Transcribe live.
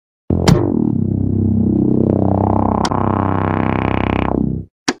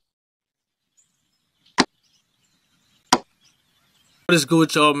What is good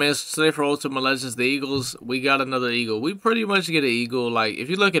with y'all, man? So today for Ultimate Legends, the Eagles, we got another Eagle. We pretty much get an Eagle. Like, if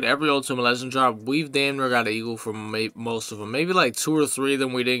you look at every Ultimate Legend drop, we've damn near got an Eagle from most of them. Maybe like 2 or 3 of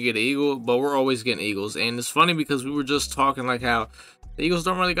them we didn't get an Eagle, but we're always getting Eagles. And it's funny because we were just talking like how the Eagles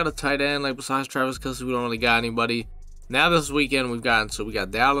don't really got a tight end. Like, besides Travis Kelce, we don't really got anybody. Now this weekend we got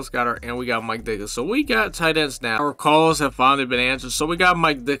Dallas Goedert and we got Mike Ditka. So we got tight ends now. Our calls have finally been answered. So we got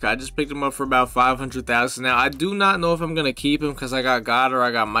Mike Ditka. I just picked him up for about 500,000. Now I do not know if I'm gonna keep him because I got Goddard,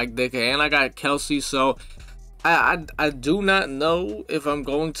 I got Mike Ditka, and I got Kelce. So I do not know if I'm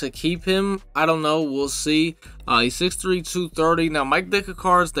going to keep him. I don't know. We'll see. He's 6'3", 230. Now Mike Ditka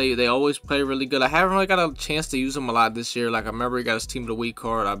cards, they always play really good. I haven't really got a chance to use him a lot this year. Like I remember he got his Team of the Week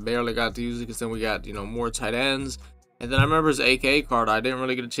card. I barely got to use it because then we got more tight ends. And then I remember his AKA card, I didn't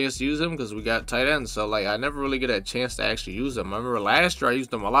really get a chance to use him because we got tight ends. So, like, I never really get a chance to actually use him. I remember last year I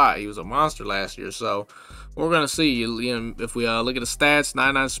used him a lot. He was a monster last year. So, we're going to see. If we look at the stats,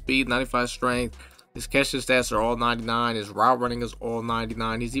 99 speed, 95 strength. His catching stats are all 99. His route running is all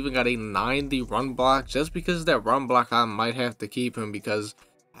 99. He's even got a 90 run block. Just because of that run block, I might have to keep him because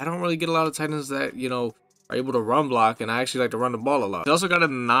I don't really get a lot of tight ends that, are able to run block, and I actually like to run the ball a lot. He also got a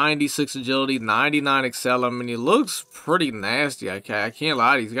 96 agility, 99 excel. I mean, he looks pretty nasty. I can't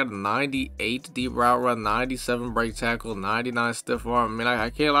lie. He's got a 98 deep route run, 97 break tackle, 99 stiff arm. I mean, I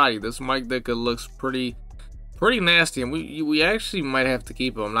can't lie to you. This Mike Ditka looks pretty nasty, and we actually might have to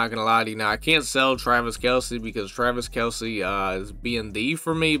keep him. I'm not gonna lie to you. Now, I can't sell Travis Kelce because Travis Kelce is B&D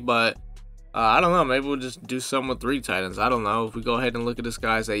for me, but I don't know. Maybe we'll just do something with 3 tight ends. I don't know. If we go ahead and look at this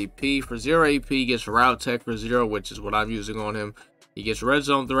guy's AP, for 0 AP, he gets route tech for 0, which is what I'm using on him. He gets red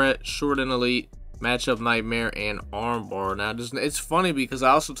zone threat, short and elite, matchup nightmare, and arm bar. Now, it's funny because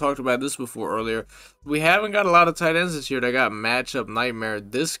I also talked about this before earlier. We haven't got a lot of tight ends this year that got matchup nightmare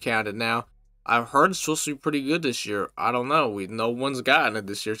discounted. Now, I've heard it's supposed to be pretty good this year. I don't know. No one's gotten it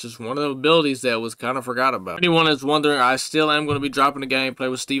this year. It's just one of the abilities that was kind of forgot about. Anyone that's wondering, I still am going to be dropping the gameplay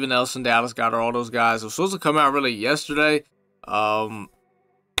with Steven Nelson, Dallas Goedert, all those guys. It was supposed to come out really yesterday.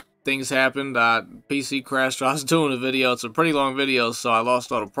 Things happened. PC crashed. So I was doing a video. It's a pretty long video, so I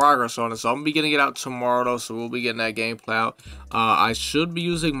lost all the progress on it. So I'm going to be getting it out tomorrow, though, so we'll be getting that gameplay out. I should be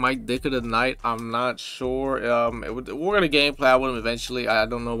using Mike Ditka tonight. I'm not sure. We're going to gameplay out with him eventually. I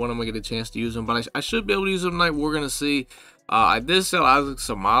don't know when I'm going to get a chance to use him, but I should be able to use him tonight. We're going to see. I did sell Isaac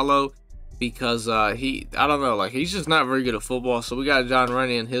Samalo because I don't know, like, he's just not very good at football. So we got John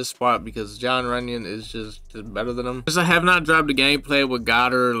Runyon in his spot because John Runyon is just better than him. Because I have not dropped a gameplay with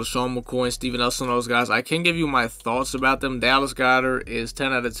Goddard, LaShawn McCoy, and Steven Nelson, those guys. I can give you my thoughts about them. Dallas Goedert is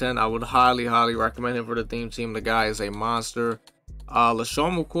 10 out of 10. I would highly recommend him for the theme team. The guy is a monster.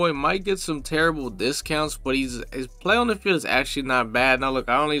 LaShawn McCoy might get some terrible discounts, but his play on the field is actually not bad. Now, look,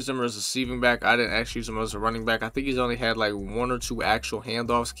 I only use him as a receiving back. I didn't actually use him as a running back. I think he's only had like 1 or 2 actual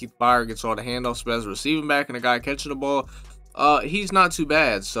handoffs. Keith Byer gets all the handoffs, but as a receiving back and a guy catching the ball, he's not too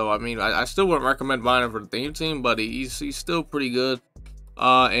bad. So, I mean, I still wouldn't recommend buying him for the theme team, but he's still pretty good.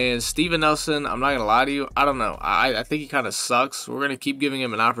 And Steven Nelson, I'm not going to lie to you, I don't know. I think he kind of sucks. We're going to keep giving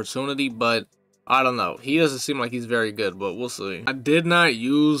him an opportunity, but I don't know. He doesn't seem like he's very good, but we'll see. I did not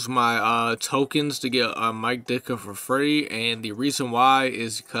use my tokens to get Mike Ditka for free, and the reason why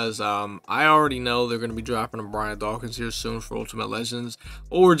is because I already know they're going to be dropping a Brian Dawkins here soon for Ultimate Legends,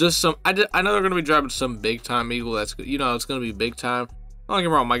 or just some. I know they're going to be dropping some big time Eagle. That's it's going to be big time. Don't get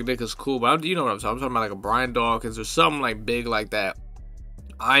me wrong, Mike Ditka's cool, but you know what I'm talking about, like a Brian Dawkins or something like big like that.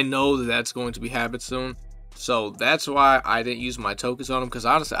 I know that's going to be happening soon. So that's why I didn't use my tokens on them, because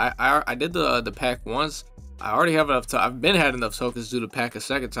honestly, I did the pack once. I already have enough. I've been had enough tokens to do the pack a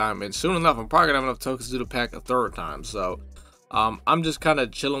second time, and soon enough, I'm probably gonna have enough tokens to do the pack a third time. So, I'm just kind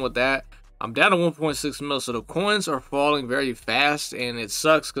of chilling with that. I'm down to 1.6 mil, so the coins are falling very fast, and it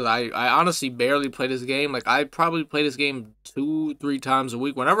sucks because I honestly barely play this game. Like, I probably play this game 2-3 times a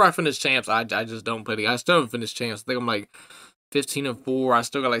week. Whenever I finish champs, I just don't play the game. I still haven't finished champs. I think I'm like 15-4. I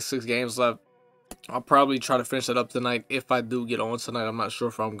still got like 6 games left. I'll probably try to finish that up tonight if I do get on tonight. I'm not sure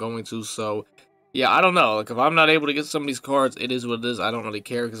if I'm going to. So, yeah, I don't know. Like, if I'm not able to get some of these cards, it is what it is. I don't really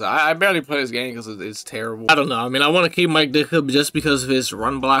care because I barely play this game because it's terrible. I don't know. I mean, I want to keep Mike Ditka just because of his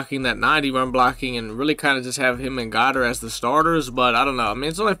run blocking, that 90 run blocking, and really kind of just have him and Goddard as the starters. But I don't know. I mean,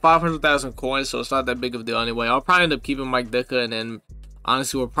 it's only 500,000 coins, so it's not that big of a deal anyway. I'll probably end up keeping Mike Ditka, and then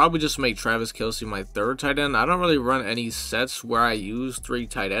honestly, we'll probably just make Travis Kelce my 3rd tight end. I don't really run any sets where I use 3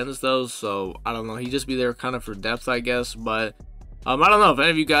 tight ends, though, so I don't know. He'd just be there kind of for depth, I guess, but I don't know if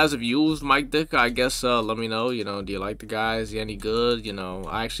any of you guys have used Mike Ditka. I guess let me know. Do you like the guy? Is he any good?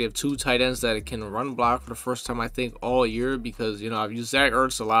 I actually have 2 tight ends that can run block for the first time, I think, all year because, I've used Zach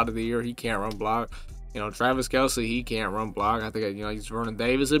Ertz a lot of the year. He can't run block. You know, Travis Kelce, he can't run block. I think, you know, he's Vernon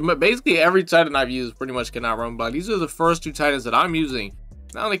Davis. But basically, every tight end I've used pretty much cannot run block. These are the first 2 tight ends that I'm using.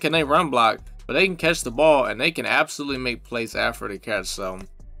 Not only can they run block, but they can catch the ball, and they can absolutely make plays after the catch. So,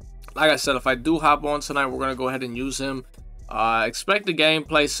 like I said, if I do hop on tonight, we're going to go ahead and use him. Expect the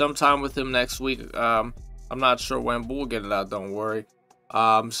gameplay sometime with him next week. I'm not sure when, but we'll get it out, don't worry.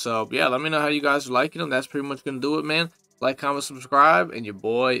 So, yeah, let me know how you guys are liking him. That's pretty much going to do it, man. Like, comment, subscribe, and your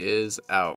boy is out.